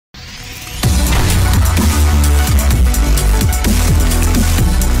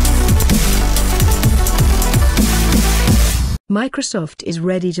Microsoft is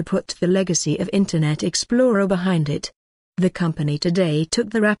ready to put the legacy of Internet Explorer behind it. The company today took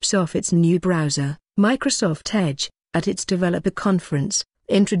the wraps off its new browser, Microsoft Edge, at its developer conference,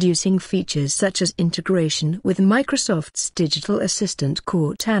 introducing features such as integration with Microsoft's digital assistant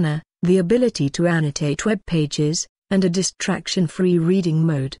Cortana, the ability to annotate web pages, and a distraction-free reading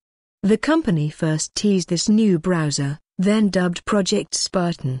mode. The company first teased this new browser, then dubbed Project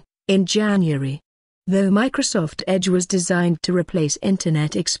Spartan, in January. Though Microsoft Edge was designed to replace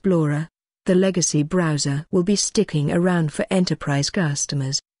Internet Explorer, the legacy browser will be sticking around for enterprise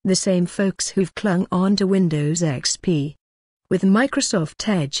customers, the same folks who've clung on to Windows XP. With Microsoft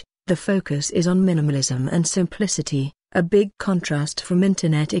Edge, the focus is on minimalism and simplicity, a big contrast from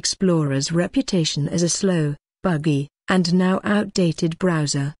Internet Explorer's reputation as a slow, buggy, and now outdated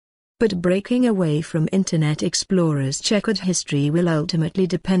browser. But breaking away from Internet Explorer's checkered history will ultimately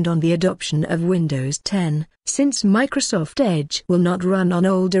depend on the adoption of Windows 10, since Microsoft Edge will not run on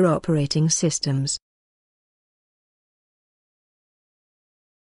older operating systems.